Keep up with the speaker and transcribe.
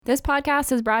This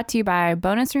podcast is brought to you by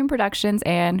Bonus Room Productions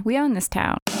and We Own This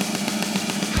Town.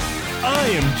 I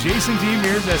am Jason D.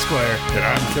 Mears, Esquire. And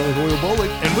I'm Kelly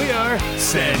Hoyle-Bullock. And we are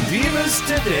San Dimas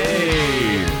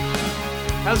Today.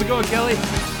 How's it going, Kelly?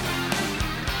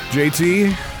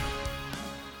 JT,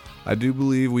 I do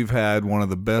believe we've had one of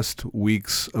the best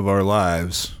weeks of our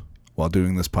lives while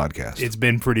doing this podcast. It's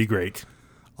been pretty great.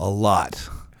 A lot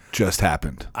just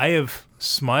happened. I have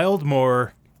smiled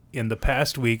more in the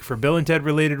past week for Bill and Ted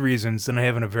related reasons than I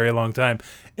have in a very long time.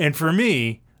 And for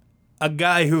me, a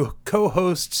guy who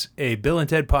co-hosts a Bill and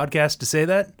Ted podcast to say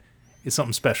that is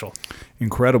something special.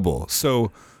 Incredible.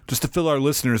 So just to fill our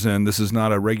listeners in, this is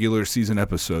not a regular season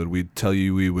episode. We'd tell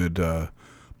you we would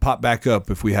pop back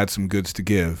up if we had some goods to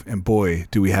give. And boy,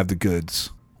 do we have the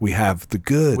goods. We have the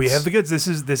goods. We have the goods. This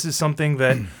is something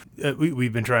that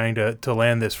we've been trying to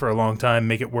land this for a long time,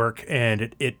 make it work,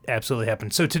 and it absolutely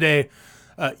happened. So today,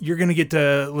 you're going to get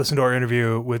to listen to our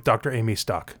interview with Dr. Amy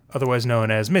Stock, otherwise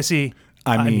known as Missy.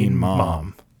 I mean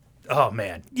Mom. Oh,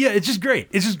 man. Yeah, it's just great.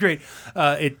 It's just great.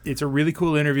 It's a really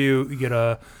cool interview. You get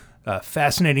a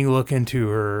fascinating look into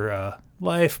her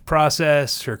life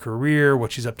process, her career,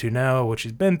 what she's up to now, what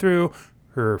she's been through,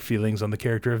 her feelings on the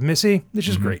character of Missy. It's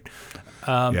just great.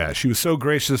 Yeah, she was so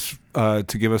gracious to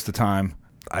give us the time.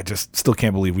 I just still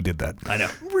can't believe we did that. I know.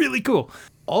 Really cool.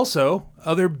 Also,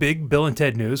 other big Bill and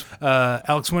Ted news.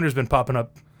 Alex Winter's been popping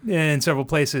up in several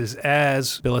places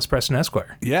as Bill S. Preston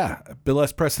Esquire. Yeah, Bill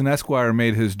S. Preston Esquire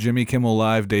made his Jimmy Kimmel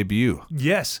Live debut.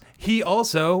 Yes. He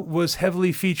also was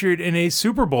heavily featured in a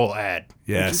Super Bowl ad.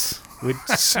 Yes. Which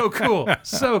is so cool.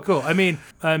 So cool. I mean,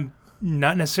 I'm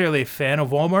not necessarily a fan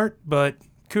of Walmart, but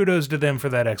kudos to them for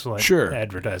that excellent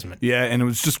advertisement. Yeah, and it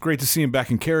was just great to see him back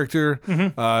in character.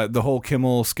 Mm-hmm. The whole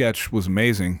Kimmel sketch was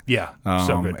amazing. Yeah,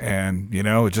 so good. And, you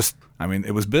know,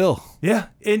 it was Bill. Yeah,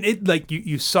 and it like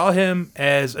you saw him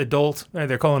as adult.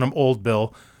 They're calling him Old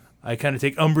Bill. I kind of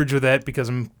take umbrage with that because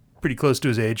I'm pretty close to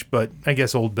his age, but I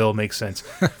guess Old Bill makes sense.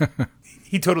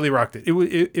 He totally rocked it.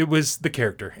 It was the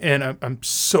character, and I'm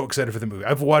so excited for the movie.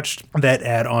 I've watched that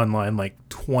ad online like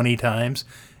 20 times.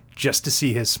 Just to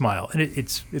see his smile. And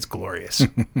it's glorious.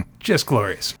 Just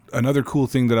glorious. Another cool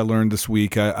thing that I learned this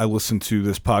week, I listened to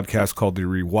this podcast called The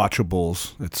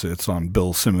Rewatchables. It's on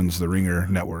Bill Simmons, The Ringer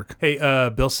network. Hey,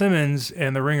 Bill Simmons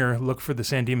and The Ringer, look for the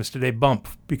San Dimas Today bump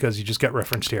because you just got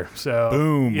referenced here. So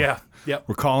boom. Yeah. Yep.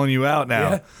 We're calling you out now.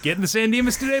 Yeah, getting the San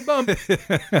Dimas Today bump.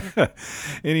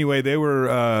 Anyway, they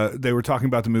were talking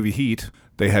about the movie Heat.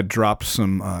 They had dropped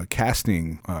some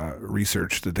casting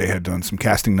research that they had done, some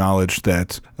casting knowledge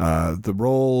that the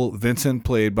role Vincent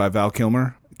played by Val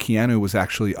Kilmer, Keanu was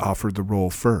actually offered the role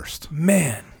first.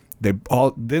 Man.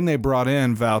 Then they brought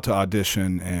in Val to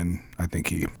audition, and I think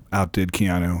he outdid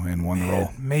Keanu and won the role.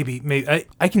 Maybe.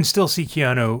 I can still see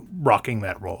Keanu rocking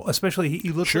that role, especially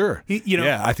he looks. Sure.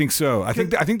 Yeah, I think so. I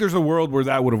think there's a world where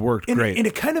that would have worked great. And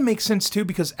it kind of makes sense too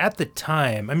because at the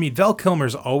time, I mean, Val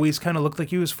Kilmer's always kind of looked like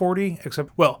he was 40, except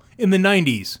in the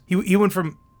 90s, he went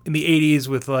from. In the 80s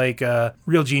with like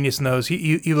Real Genius in those,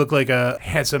 he looked like a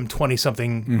handsome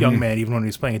 20-something young man even when he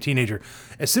was playing a teenager.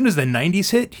 As soon as the 90s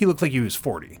hit, he looked like he was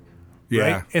 40. Yeah.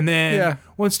 Right? And then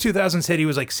once 2000s hit, he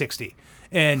was like 60.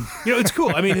 And, it's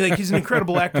cool. I mean, like he's an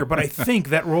incredible actor, but I think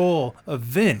that role of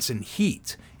Vince in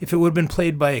Heat, if it would have been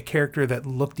played by a character that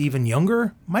looked even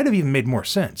younger, might have even made more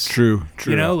sense. True.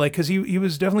 Because he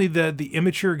was definitely the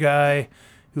immature guy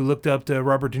who looked up to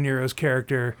Robert De Niro's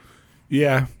character.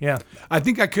 Yeah. Yeah. I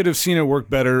think I could have seen it work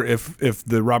better if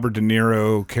the Robert De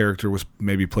Niro character was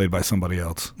maybe played by somebody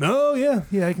else. Oh, yeah.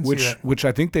 Yeah, I can see that. Which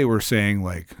I think they were saying,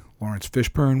 like, Lawrence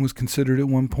Fishburne was considered at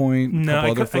one point. No,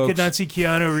 I could not see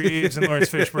Keanu Reeves and Lawrence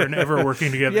Fishburne ever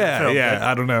working together in a film. Yeah,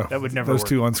 I don't know. That would never work. Those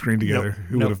two on screen together.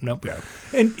 Nope. Yeah.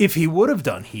 And if he would have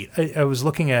done Heat, I was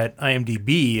looking at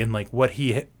IMDb and, like, what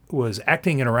he was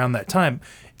acting in around that time.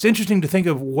 It's interesting to think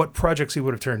of what projects he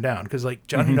would have turned down because like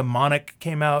Johnny Mnemonic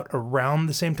came out around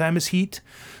the same time as Heat.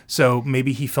 So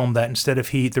maybe he filmed that instead of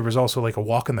Heat. There was also like A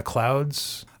Walk in the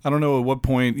Clouds. I don't know at what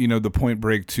point, the Point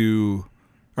Break 2,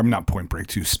 or not Point Break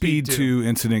 2, Speed 2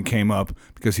 incident came up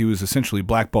because he was essentially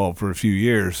blackballed for a few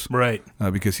years. Right.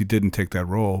 Because he didn't take that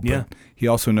role. Yeah. But he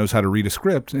also knows how to read a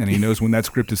script and he knows when that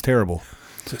script is terrible.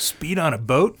 So Speed on a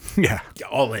boat? Yeah.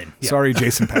 All in. Yeah. Sorry,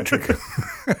 Jason Patrick.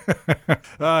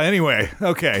 Anyway,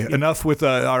 okay. Enough with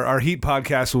our Heat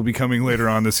podcast will be coming later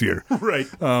on this year. Right.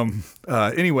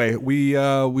 Anyway, we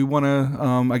want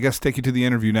to, I guess, take you to the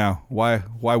interview now. Why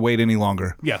wait any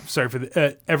longer? Yeah. Sorry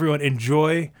for everyone.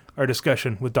 Enjoy our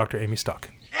discussion with Dr. Amy Stock.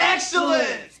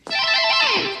 Excellent!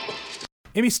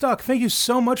 Amy Stock, thank you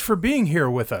so much for being here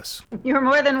with us. You're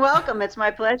more than welcome. It's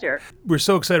my pleasure. We're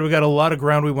so excited. We got a lot of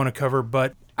ground we want to cover,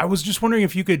 but I was just wondering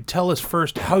if you could tell us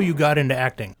first how you got into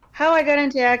acting. How I got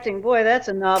into acting, boy, that's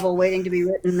a novel waiting to be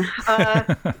written.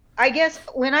 I guess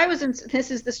when I was in,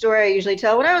 this is the story I usually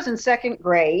tell, when I was in second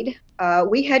grade,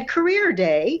 we had career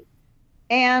day,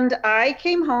 and I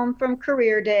came home from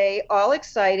career day all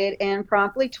excited and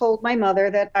promptly told my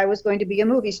mother that I was going to be a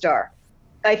movie star.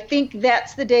 I think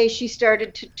that's the day she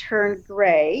started to turn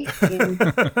gray.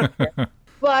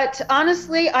 But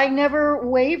honestly, I never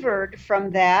wavered from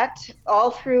that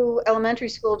all through elementary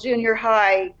school, junior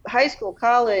high, high school,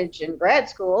 college, and grad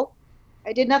school.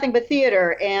 I did nothing but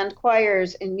theater and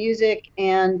choirs and music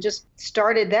and just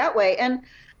started that way. And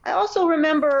I also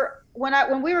remember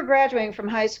when we were graduating from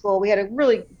high school, we had a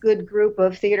really good group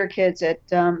of theater kids at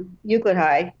Euclid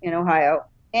High in Ohio.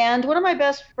 And one of my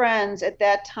best friends at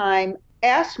that time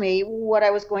asked me what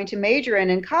I was going to major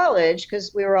in college,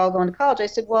 because we were all going to college. I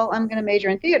said, well, I'm going to major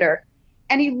in theater.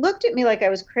 And he looked at me like I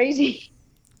was crazy.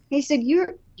 He said,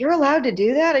 you're allowed to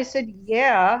do that? I said,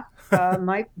 yeah,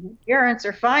 my parents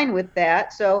are fine with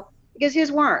that. So, because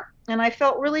his weren't. And I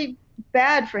felt really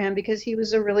bad for him because he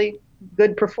was a really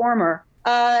good performer.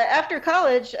 After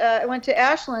college, I went to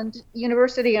Ashland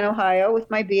University in Ohio with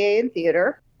my BA in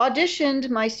theater, auditioned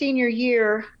my senior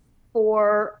year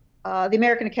for the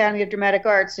American Academy of Dramatic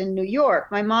Arts in New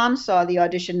York. My mom saw the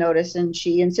audition notice and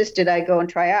she insisted I go and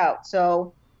try out.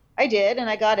 So I did, and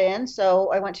I got in.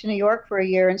 So I went to New York for a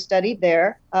year and studied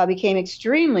there, became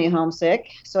extremely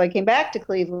homesick. So I came back to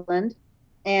Cleveland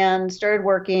and started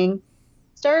working,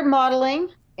 started modeling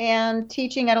and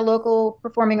teaching at a local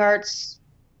performing arts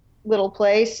little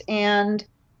place. And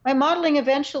my modeling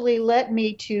eventually led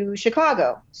me to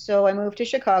Chicago. So I moved to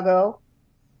Chicago,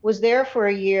 was there for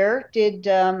a year, did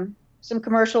some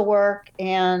commercial work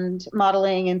and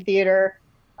modeling and theater.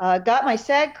 Got my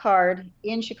SAG card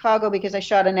in Chicago because I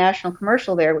shot a national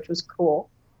commercial there, which was cool.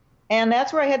 And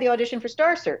that's where I had the audition for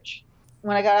Star Search.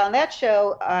 When I got on that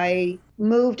show, I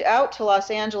moved out to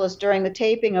Los Angeles during the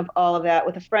taping of all of that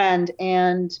with a friend.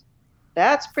 And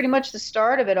that's pretty much the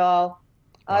start of it all.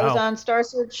 Wow. I was on Star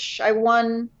Search. I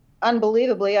won,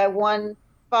 unbelievably,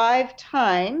 5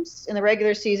 times in the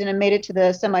regular season and made it to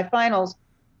the semifinals.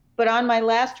 But on my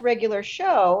last regular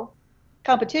show,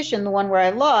 competition, the one where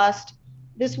I lost,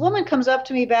 this woman comes up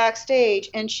to me backstage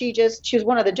and she was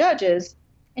one of the judges,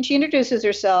 and she introduces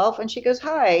herself and she goes,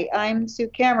 "Hi, I'm Sue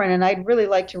Cameron and I'd really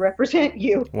like to represent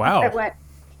you." Wow. I went,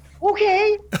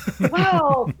 okay,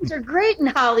 wow, these are great in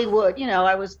Hollywood.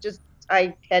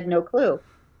 I had no clue.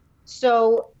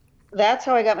 So that's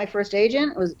how I got my first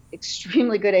agent. It was an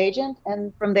extremely good agent.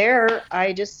 And from there,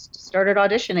 I just started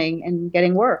auditioning and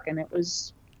getting work. And I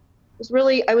was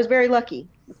very lucky.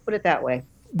 Let's put it that way.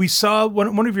 We saw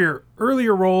one of your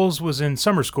earlier roles was in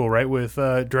Summer School, right? With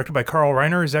directed by Carl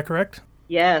Reiner. Is that correct?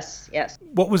 Yes.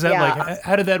 What was that like?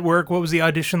 How did that work? What was the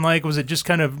audition like? Was it just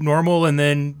kind of normal and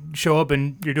then show up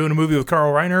and you're doing a movie with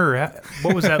Carl Reiner? Or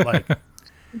what was that like?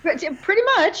 Pretty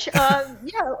much.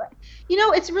 Yeah.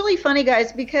 It's really funny,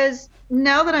 guys, because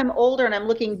now that I'm older and I'm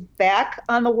looking back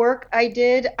on the work I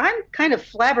did, I'm kind of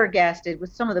flabbergasted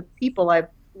with some of the people I've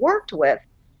worked with.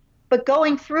 But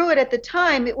going through it at the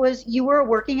time, you were a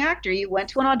working actor. You went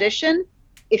to an audition.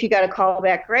 If you got a call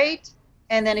back, great.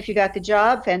 And then if you got the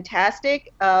job,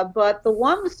 fantastic. But the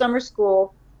one with Summer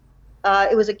School,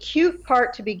 it was a cute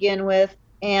part to begin with,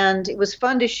 and it was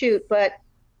fun to shoot. But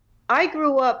I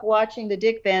grew up watching the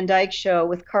Dick Van Dyke Show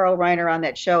with Carl Reiner on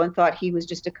that show and thought he was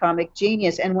just a comic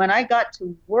genius. And when I got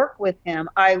to work with him,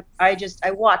 I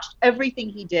watched everything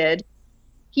he did.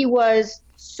 He was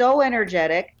so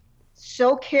energetic,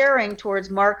 so caring towards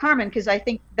Mark Harmon, because I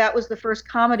think that was the first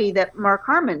comedy that Mark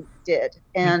Harmon did.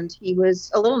 And he was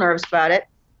a little nervous about it.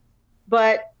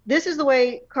 But this is the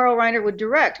way Carl Reiner would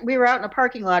direct. We were out in a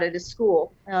parking lot at his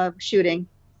school shooting.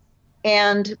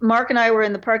 And Mark and I were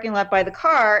in the parking lot by the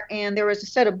car, and there was a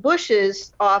set of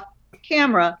bushes off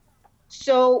camera.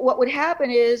 So what would happen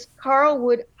is Carl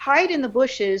would hide in the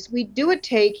bushes. We'd do a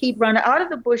take. He'd run out of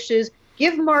the bushes,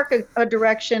 give Mark a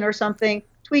direction or something,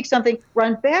 tweak something,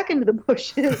 run back into the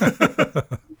bushes.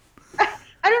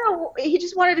 I don't know. He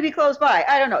just wanted to be close by.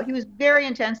 I don't know. He was very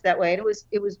intense that way, and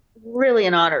it was really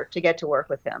an honor to get to work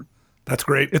with him. That's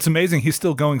great. It's amazing. He's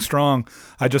still going strong.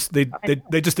 They just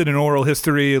did an oral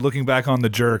history looking back on The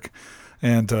Jerk,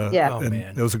 and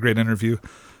it was a great interview.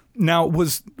 Now,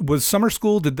 was Summer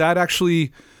School, did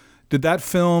that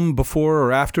film before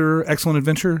or after Excellent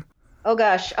Adventure? Oh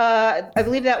gosh, I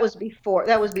believe that was before.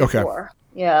 Okay.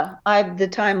 Yeah, the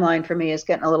timeline for me is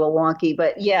getting a little wonky,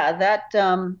 but yeah, that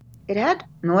it had.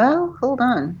 Well, hold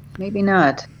on, maybe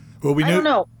not. Well, I don't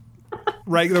know.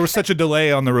 Right, there was such a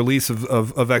delay on the release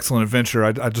of Excellent Adventure.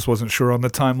 I just wasn't sure on the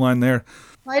timeline there.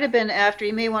 Might have been after.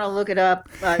 You may want to look it up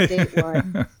date-wise.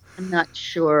 I'm not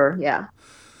sure. Yeah.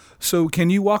 So can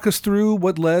you walk us through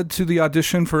what led to the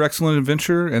audition for Excellent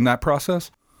Adventure and that process?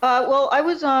 Well, I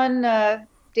was on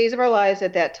Days of Our Lives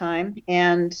at that time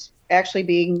and actually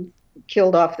being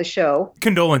killed off the show.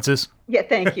 Condolences. Yeah,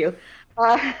 thank you.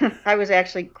 I was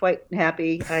actually quite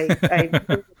happy.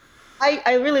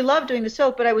 I really loved doing the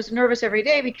soap, but I was nervous every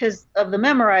day because of the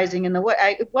memorizing and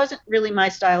it wasn't really my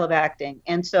style of acting.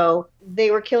 And so they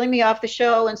were killing me off the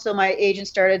show. And so my agent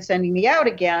started sending me out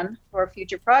again for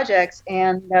future projects.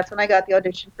 And that's when I got the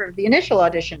initial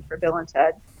audition for Bill and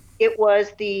Ted. It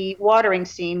was the watering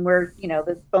scene where,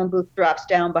 the phone booth drops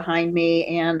down behind me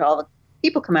and all the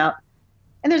people come out.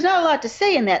 And there's not a lot to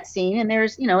say in that scene. And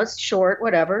there's, it's short,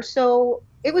 whatever. So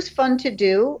it was fun to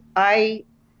do. I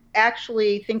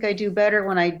actually think I do better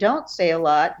when I don't say a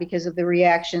lot because of the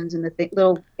reactions and the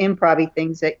little improv-y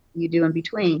things that you do in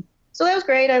between. So that was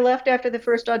great. I left after the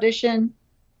first audition.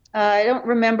 I don't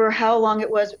remember how long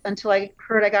it was until I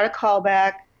heard I got a call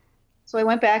back. So I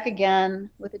went back again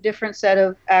with a different set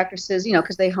of actresses,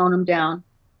 because they hone them down.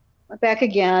 Went back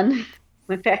again,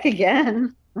 went back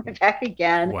again, went back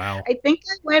again. Wow. I think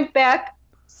I went back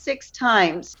 6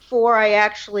 times before I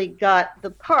actually got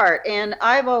the part. And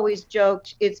I've always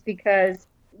joked it's because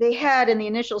they had in the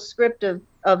initial script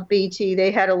of BT,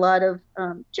 they had a lot of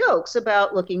jokes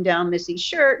about looking down Missy's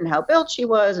shirt and how built she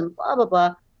was and blah, blah,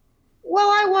 blah. Well,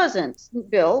 I wasn't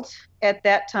built at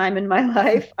that time in my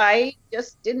life. I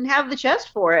just didn't have the chest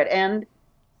for it. And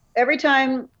every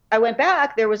time I went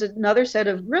back, there was another set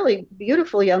of really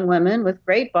beautiful young women with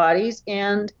great bodies.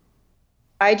 And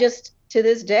to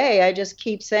this day, I just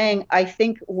keep saying, I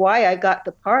think why I got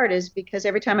the part is because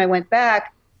every time I went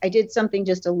back, I did something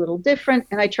just a little different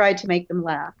and I tried to make them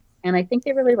laugh. And I think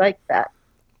they really liked that.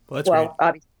 Well, that's great.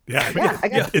 Obviously.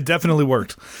 Yeah, it definitely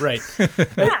worked. Right.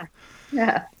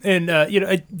 Yeah.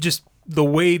 And, just the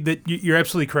way that you're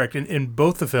absolutely correct. In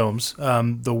both the films,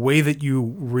 the way that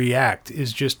you react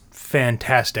is just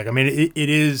fantastic. I mean,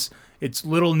 it's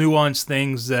little nuanced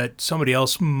things that somebody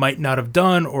else might not have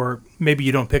done, or maybe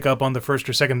you don't pick up on the first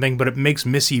or second thing, but it makes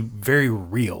Missy very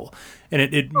real. And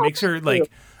it makes her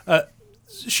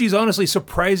she's honestly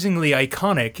surprisingly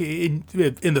iconic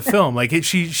in the film. Like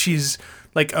she's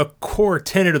like a core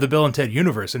tenet of the Bill and Ted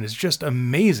universe, and it's just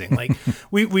amazing. Like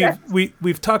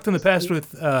we've talked in the past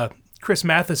with Chris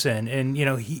Matheson, and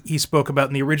he spoke about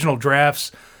in the original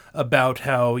drafts about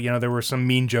how there were some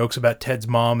mean jokes about Ted's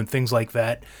mom and things like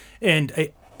that. And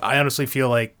I honestly feel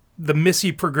like the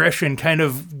Missy progression kind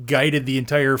of guided the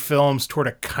entire films toward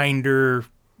a kinder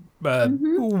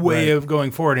way of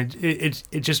going forward. And it's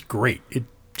just great. It's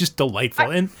just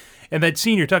delightful. And that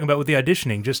scene you're talking about with the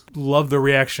auditioning, just love the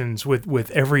reactions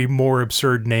with every more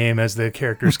absurd name as the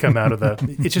characters come out of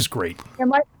it's just great.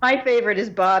 And my favorite is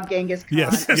Bob Genghis Khan.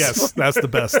 Yes, that's the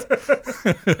best.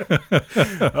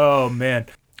 Oh, man.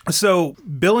 So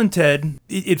Bill and Ted,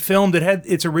 it filmed, it had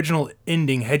its original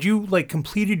ending. Had you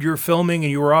completed your filming and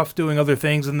you were off doing other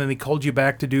things and then they called you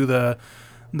back to do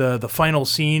the final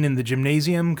scene in the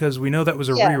gymnasium? Because we know that was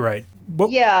a rewrite.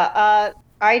 I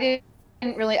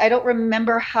don't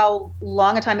remember how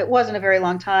long a time. It wasn't a very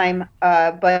long time,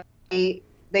 but they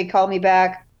called me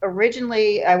back.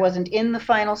 Originally, I wasn't in the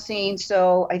final scene,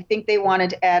 so I think they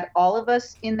wanted to add all of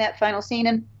us in that final scene.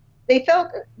 And they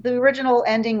felt the original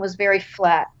ending was very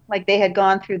flat, like they had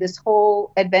gone through this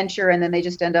whole adventure and then they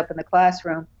just end up in the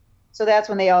classroom. So that's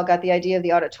when they all got the idea of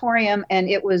the auditorium, and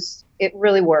it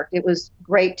really worked. It was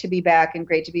great to be back and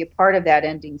great to be a part of that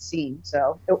ending scene.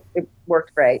 So it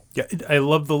worked great. Yeah, I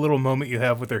love the little moment you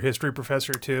have with their history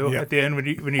professor too at the end when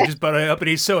you just butt up and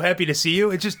he's so happy to see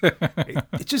you. It's just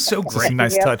so great. It's a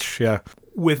nice touch. Yeah.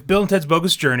 With Bill and Ted's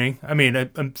Bogus Journey, I mean,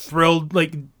 I'm thrilled.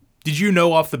 Did you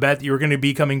know off the bat that you were going to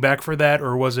be coming back for that,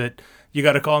 or was it you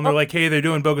got a call and they're like, hey, they're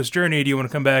doing Bogus Journey. Do you want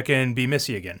to come back and be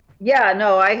Missy again? Yeah,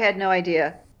 no, I had no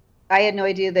idea. I had no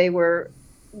idea they were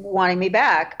wanting me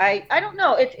back. I don't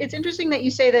know. It's interesting that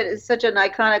you say that it's such an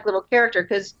iconic little character,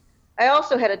 because I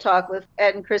also had a talk with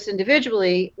Ed and Chris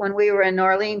individually when we were in New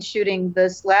Orleans shooting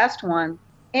this last one.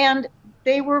 And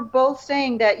they were both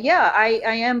saying that, I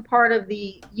am part of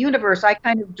the universe. I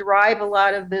kind of drive a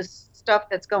lot of this stuff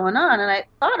that's going on. And I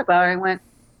thought about it. I went,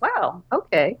 wow,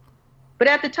 okay. But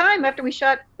at the time, after we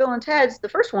shot Bill and Ted's, the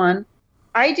first one,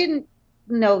 I didn't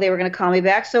know they were going to call me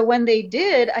back. So when they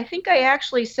did, I think I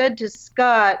actually said to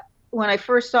Scott, when I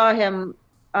first saw him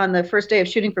on the first day of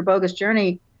shooting for Bogus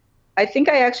Journey, I think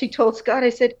I actually told Scott, I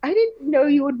said, I didn't know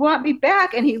you would want me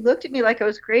back. And he looked at me like I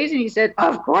was crazy. And he said,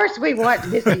 of course we want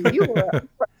Missy. You were a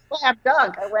slam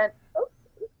dunk. I went,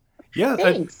 okay. Yeah,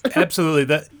 Thanks. absolutely.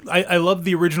 That I love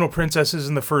the original princesses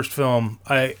in the first film.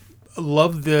 I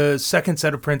love the second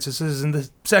set of princesses in the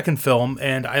second film,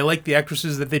 and I like the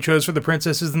actresses that they chose for the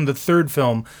princesses in the third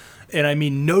film. And I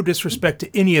mean, no disrespect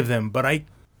to any of them, but I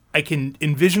can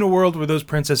envision a world where those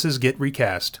princesses get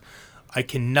recast. I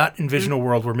cannot envision a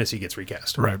world where Missy gets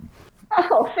recast. Right.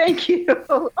 Oh, thank you.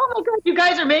 Oh my God, you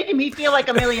guys are making me feel like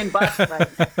 $1 million right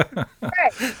now.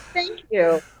 Right. Thank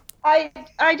you. I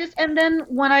just, and then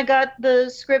when I got the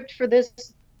script for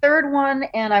this third one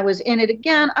and I was in it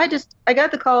again, I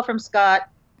got the call from Scott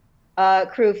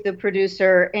Kroof, the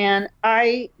producer, and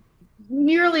I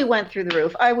nearly went through the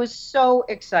roof. I was so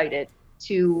excited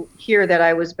to hear that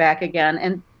I was back again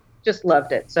and just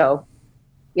loved it. So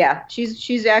yeah,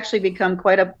 she's actually become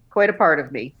quite a part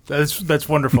of me. That's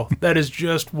wonderful. That is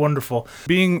just wonderful.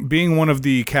 Being one of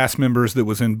the cast members that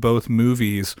was in both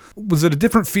movies, was it a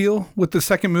different feel with the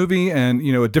second movie, and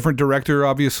a different director,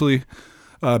 obviously,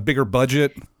 bigger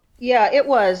budget? Yeah, it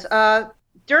was.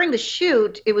 During the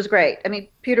shoot, it was great. I mean,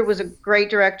 Peter was a great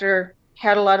director,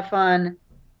 had a lot of fun.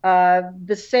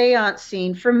 The seance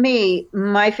scene, for me,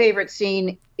 my favorite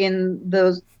scene in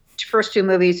those first two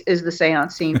movies is the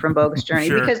seance scene from Bogus Journey,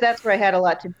 Sure. because that's where I had a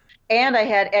lot to. And I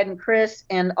had Ed and Chris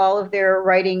and all of their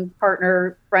writing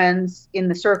partner friends in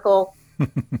the circle.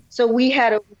 So we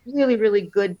had a really, really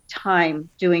good time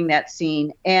doing that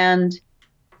scene. And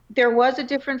there was a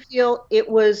different feel.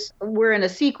 We're in a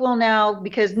sequel now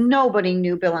because nobody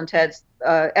knew Bill and Ted's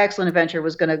Excellent Adventure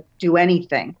was going to do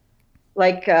anything.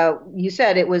 Like you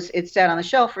said, it sat on the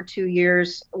shelf for 2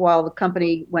 years while the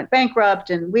company went bankrupt,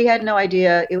 and we had no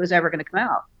idea it was ever going to come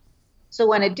out. So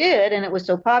when it did, and it was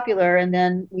so popular, and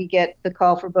then we get the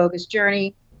call for Bogus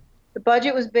Journey, the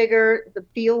budget was bigger, the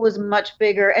feel was much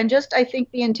bigger, and just I think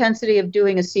the intensity of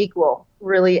doing a sequel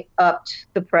really upped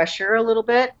the pressure a little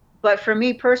bit. But for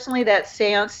me personally, that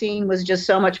seance scene was just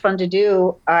so much fun to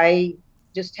do. I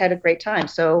just had a great time,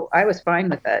 so I was fine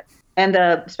with it. And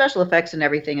the special effects and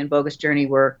everything in Bogus Journey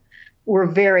were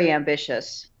very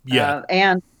ambitious. Yeah.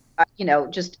 And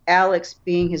just Alex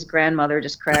being his grandmother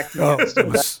just cracked me up. It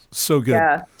was so good.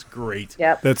 Yeah. It's great.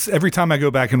 Yep. That's every time I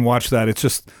go back and watch that, it's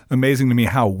just amazing to me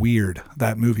how weird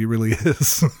that movie really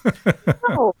is.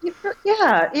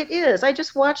 Yeah, it is. I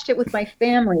just watched it with my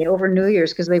family over New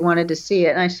Year's because they wanted to see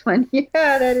it. And I just went, yeah,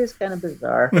 that is kind of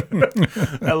bizarre.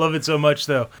 I love it so much,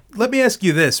 though. Let me ask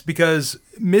you this, because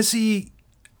Missy,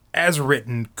 as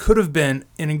written, could have been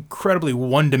an incredibly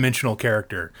one-dimensional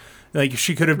character. Like,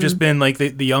 she could have just been like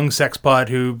the young sexpot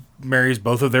who marries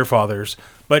both of their fathers.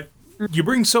 But you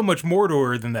bring so much more to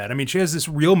her than that. I mean, she has this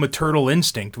real maternal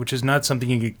instinct, which is not something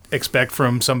you expect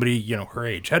from somebody, her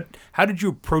age. How did you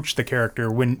approach the character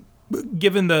when,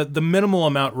 given the minimal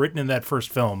amount written in that first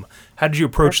film, how did you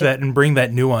approach that and bring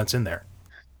that nuance in there?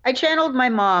 I channeled my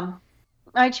mom.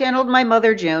 I channeled my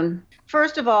mother, June.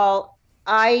 First of all,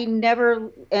 I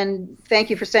never, and thank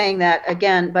you for saying that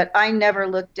again, but I never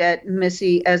looked at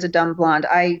Missy as a dumb blonde.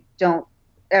 I don't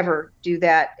ever do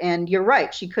that. And you're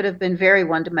right. She could have been very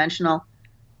one-dimensional.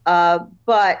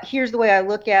 But here's the way I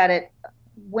look at it.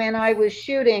 When I was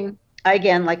shooting,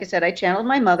 again, like I said, I channeled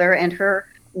my mother and her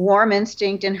warm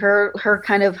instinct and her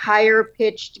kind of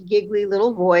higher-pitched, giggly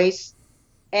little voice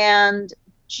and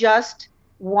just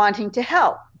wanting to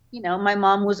help. My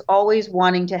mom was always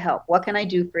wanting to help. What can I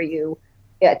do for you?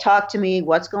 Yeah, talk to me.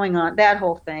 What's going on? That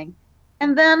whole thing.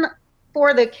 And then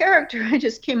for the character, I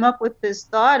just came up with this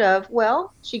thought of,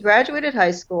 well, she graduated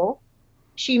high school.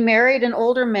 She married an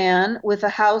older man with a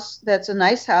house that's a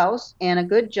nice house and a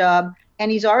good job.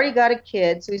 And he's already got a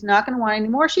kid, so he's not going to want any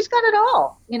more. She's got it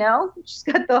all, She's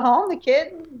got the home, the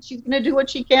kid. She's going to do what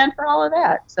she can for all of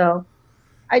that. So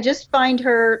I just find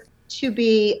her to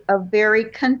be a very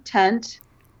content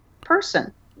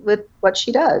person with what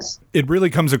she does. It really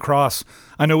comes across.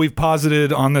 I know we've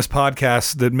posited on this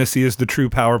podcast that Missy is the true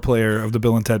power player of the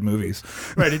Bill and Ted movies.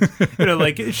 Right.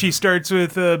 Like she starts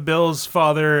with Bill's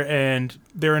father and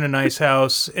they're in a nice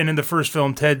house. And in the first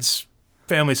film, Ted's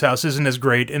family's house isn't as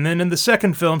great. And then in the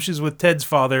second film, she's with Ted's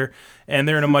father and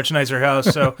they're in a much nicer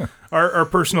house. So our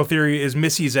personal theory is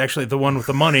Missy's actually the one with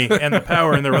the money and the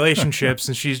power in the relationships.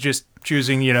 And she's just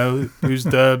choosing, who's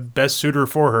the best suitor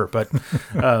for her. But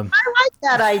I like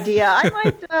that idea.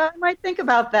 I might think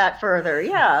about that further.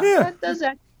 Yeah. That does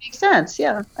actually make sense.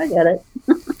 Yeah, I get it.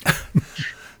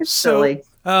 It's silly.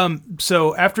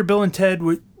 So after Bill and Ted,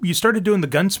 you started doing the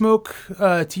Gunsmoke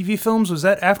TV films. Was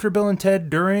that after Bill and Ted?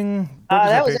 During?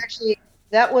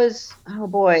 That was oh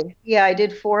boy, yeah. I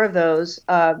did 4 of those.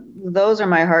 Those are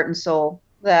my heart and soul.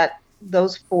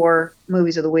 Those 4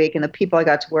 movies of the week, and the people I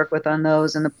got to work with on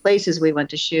those, and the places we went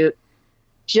to shoot.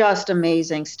 Just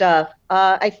amazing stuff.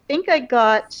 I think I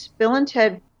got Bill and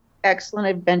Ted Excellent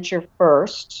Adventure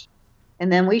first,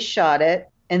 and then we shot it.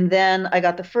 And then I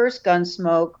got the first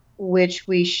Gunsmoke, which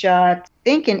we shot, I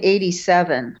think, in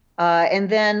 '87. And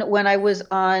then when I was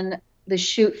on the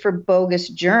shoot for Bogus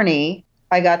Journey,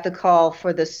 I got the call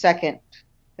for the second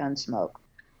Gunsmoke.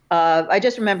 I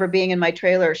just remember being in my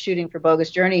trailer shooting for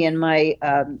Bogus Journey, and my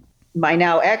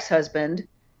now ex-husband,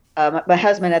 my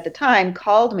husband at the time,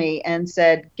 called me and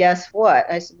said, "Guess what?"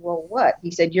 I said, "Well, what?"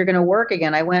 He said, "You're going to work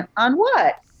again." I went, "On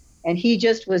what?" And he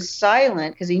just was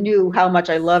silent because he knew how much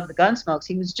I loved the Gunsmokes.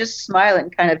 He was just smiling,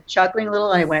 kind of chuckling a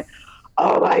little, and I went,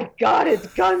 "Oh my God, it's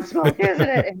Gunsmoke, isn't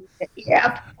it?" And he said,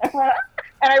 "Yep."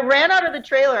 And I ran out of the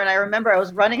trailer, and I remember I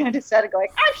was running onto set and going,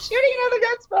 "I'm shooting another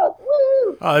Gunsmoke!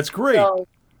 Woo!" Oh, that's great. So,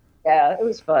 yeah, it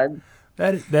was fun.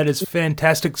 That is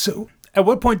fantastic. So, at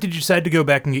what point did you decide to go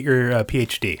back and get your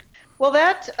PhD? Well,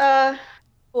 that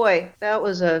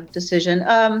was a decision.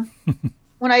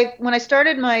 When I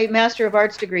started my Master of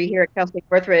Arts degree here at Cal State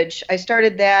Northridge, I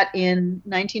started that in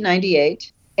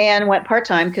 1998 and went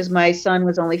part-time because my son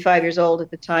was only 5 years old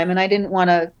at the time, and I didn't want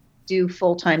to do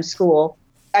full-time school.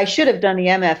 I should have done the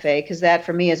MFA because that,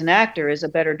 for me as an actor, is a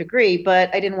better degree, but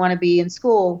I didn't want to be in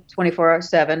school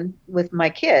 24/7 with my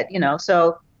kid,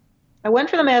 So I went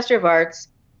for the Master of Arts,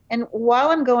 and while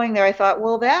I'm going there, I thought,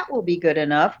 well, that will be good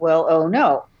enough. Well, oh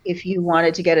no. If you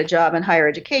wanted to get a job in higher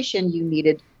education, you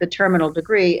needed the terminal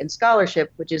degree in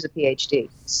scholarship, which is a PhD.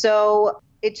 So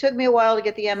it took me a while to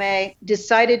get the MA,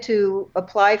 decided to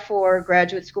apply for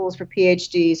graduate schools for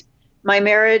PhDs. My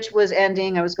marriage was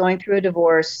ending. I was going through a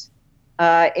divorce.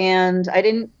 And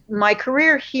my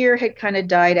career here had kind of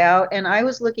died out, and I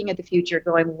was looking at the future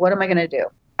going, what am I going to do?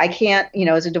 I can't,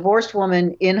 as a divorced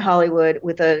woman in Hollywood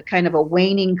with a kind of a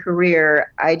waning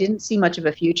career, I didn't see much of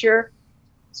a future.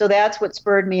 So that's what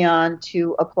spurred me on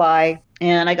to apply.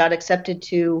 And I got accepted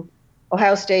to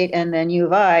Ohio State and then U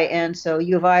of I. And so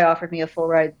U of I offered me a full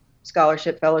ride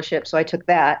scholarship fellowship. So I took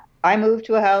that. I moved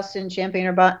to a house in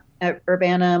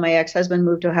Champaign-Urbana. My ex-husband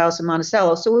moved to a house in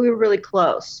Monticello. So we were really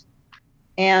close.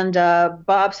 And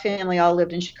Bob's family all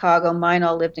lived in Chicago. Mine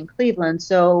all lived in Cleveland.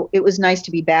 So it was nice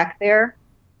to be back there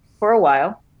for a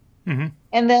while. Mm-hmm.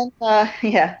 And then,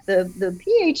 the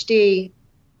PhD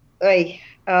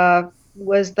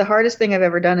was the hardest thing I've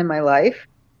ever done in my life.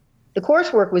 The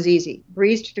coursework was easy.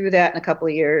 Breezed through that in a couple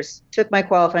of years. Took my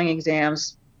qualifying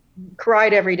exams.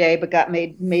 Cried every day, but got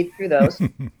made through those.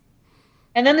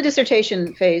 And then the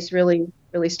dissertation phase really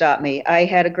stopped me. I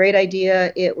had a great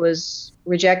idea. It was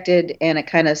rejected, and it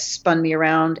kind of spun me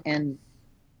around, and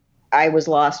I was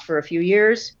lost for a few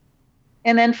years.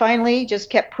 And then finally just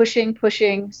kept pushing,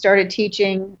 started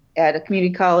teaching at a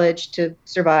community college to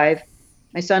survive.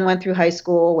 My son went through high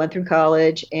school, went through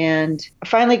college, and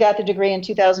finally got the degree in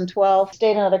 2012.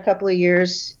 Stayed another couple of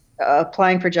years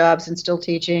applying for jobs and still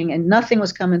teaching, and nothing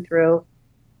was coming through.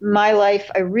 My life,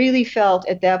 I really felt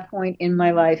at that point in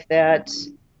my life that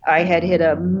I had hit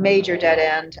a major dead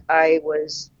end. I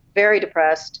was very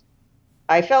depressed.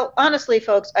 I felt, honestly,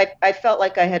 folks, I felt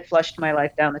like I had flushed my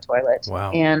life down the toilet.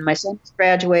 Wow. And my son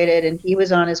graduated, and he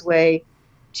was on his way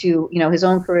to, his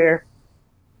own career.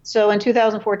 So in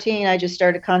 2014, I just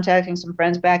started contacting some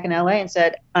friends back in LA and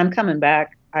said, I'm coming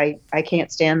back. I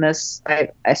can't stand this.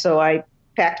 So I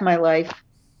packed my life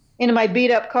into my beat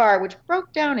up car, which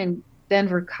broke down in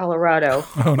Denver, Colorado.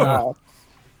 Oh, no.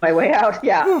 My way out.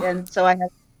 Yeah. And so I had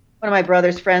one of my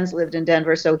brother's friends lived in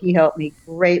Denver, so he helped me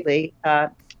greatly.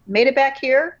 Made it back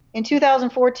here in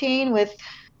 2014 with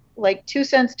like 2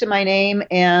 cents to my name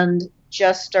and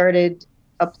just started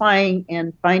applying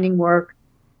and finding work.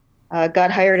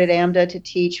 Got hired at AMDA to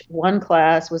teach one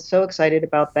class, was so excited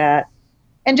about that,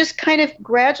 and just kind of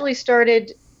gradually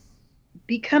started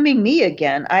becoming me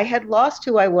again. I had lost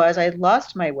who I was. I had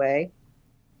lost my way,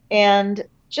 and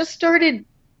just started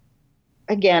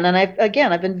again. And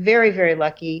I've been very, very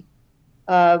lucky.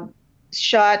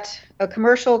 Shot a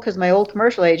commercial because my old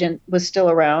commercial agent was still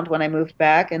around when I moved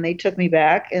back, and they took me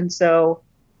back, and so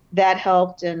that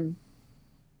helped, and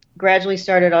gradually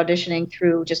started auditioning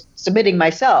through just submitting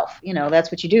myself. That's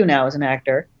what you do now as an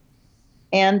actor.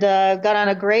 And got on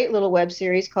a great little web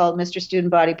series called Mr.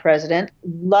 Student Body President.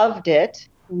 Loved it.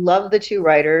 Loved the 2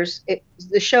 writers.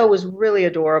 The show was really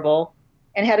adorable,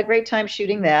 and had a great time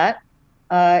shooting that.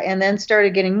 And then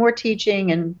started getting more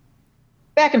teaching and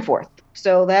back and forth.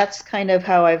 So that's kind of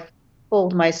how I've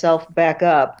pulled myself back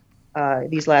up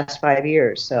these last 5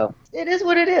 years. So it is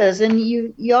what it is. And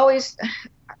you always,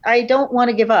 I don't want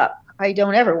to give up. I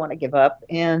don't ever want to give up.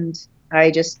 And I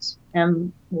just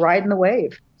am riding the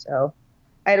wave. So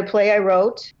I had a play I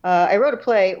wrote. I wrote a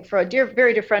play for a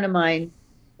very dear friend of mine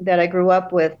that I grew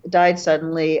up with died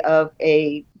suddenly of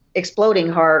a exploding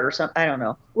heart or something. I don't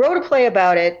know. Wrote a play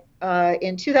about it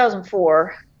in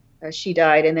 2004. She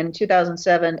died. And then in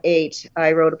 2007-08,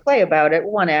 I wrote a play about it,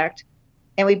 one act.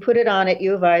 And we put it on at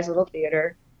U of I's Little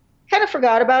Theater. Kind of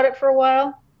forgot about it for a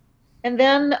while. And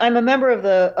then I'm a member of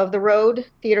the Road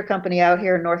Theater Company out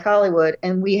here in North Hollywood.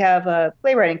 And we have a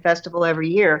playwriting festival every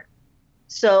year.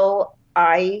 So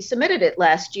I submitted it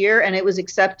last year and it was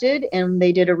accepted and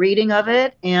they did a reading of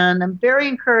it. And I'm very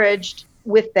encouraged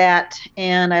with that.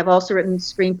 And I've also written a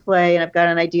screenplay and I've got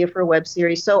an idea for a web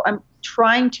series. So I'm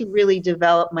trying to really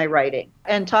develop my writing,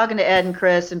 and talking to Ed and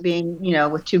Chris and being,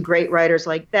 with two great writers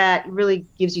like that really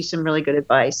gives you some really good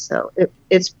advice. So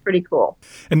it's pretty cool.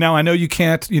 And now I know you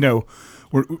can't,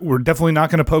 we're definitely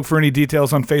not going to poke for any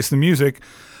details on Face the Music,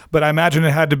 but I imagine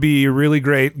it had to be really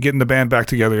great getting the band back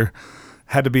together.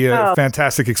 Had to be a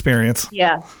fantastic experience.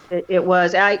 Yeah, it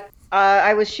was.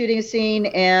 I was shooting a scene,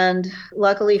 and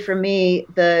luckily for me,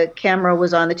 the camera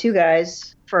was on the two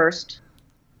guys first.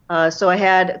 So I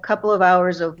had a couple of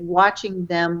hours of watching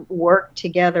them work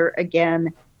together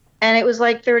again. And it was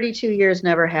like 32 years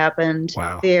never happened.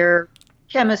 Wow. Their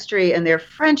chemistry and their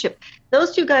friendship.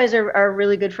 Those two guys are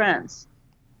really good friends.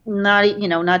 Not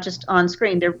just on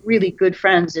screen. They're really good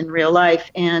friends in real life.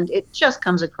 And it just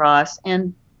comes across.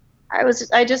 And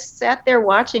I just sat there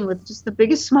watching with just the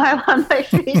biggest smile on my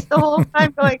face the whole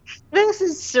time, going, this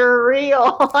is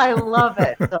surreal. I love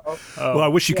it. So, well, I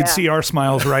wish you could see our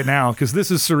smiles right now, because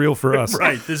this is surreal for us.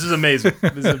 Right. This is amazing.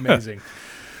 This is amazing.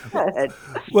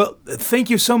 Well, thank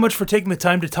you so much for taking the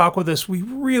time to talk with us. We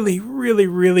really, really,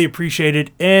 really appreciate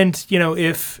it. And,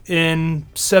 if in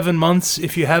 7 months,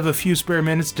 if you have a few spare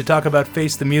minutes to talk about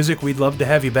Face the Music, we'd love to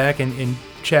have you back and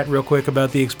chat real quick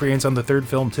about the experience on the third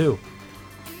film, too.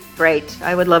 Great.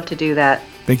 I would love to do that.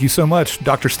 Thank you so much,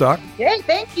 Dr. Stock. Hey,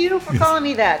 thank you for calling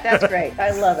me that. That's great.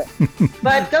 I love it.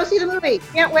 But go see the movie.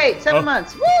 Can't wait. 7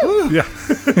 months. Woo! Yeah.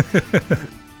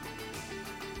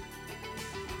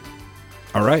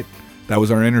 All right. That was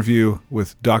our interview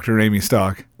with Dr. Amy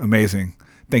Stock. Amazing.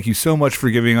 Thank you so much for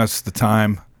giving us the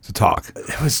time to talk.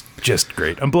 It was just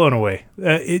great. I'm blown away.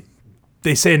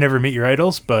 They say never meet your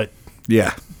idols, but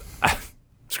yeah.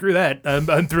 Screw that.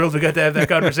 I'm thrilled we got to have that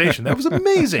conversation. That was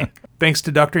amazing. Thanks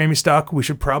to Dr. Amy Stock. We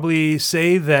should probably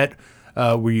say that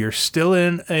we are still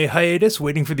in a hiatus,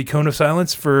 waiting for the cone of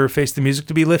silence for Face the Music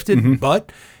to be lifted. Mm-hmm.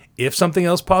 But if something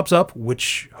else pops up,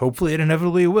 which hopefully it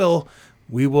inevitably will,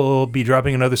 we will be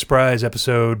dropping another surprise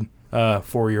episode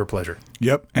for your pleasure.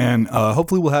 Yep. And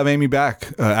hopefully we'll have Amy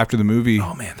back after the movie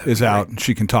is out. And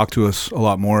she can talk to us a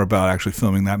lot more about actually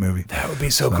filming that movie. That would be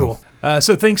so cool.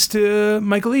 So thanks to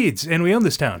Michael Eads and We Own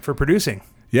This Town for producing.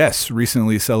 Yes,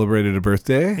 recently celebrated a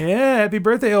birthday. Yeah, happy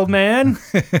birthday, old man.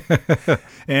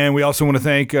 And we also want to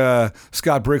thank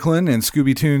Scott Bricklin and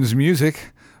Scooby Tunes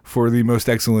Music for the most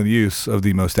excellent use of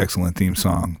the most excellent theme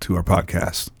song to our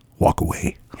podcast, Walk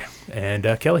Away. Yeah.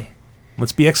 And Kelly,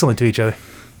 let's be excellent to each other.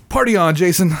 Party on,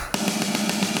 Jason.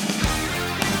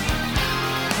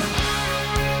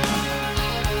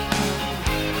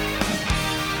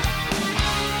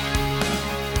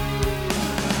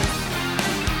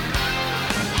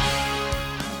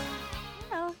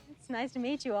 Well, it's nice to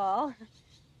meet you all.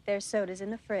 There's sodas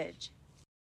in the fridge.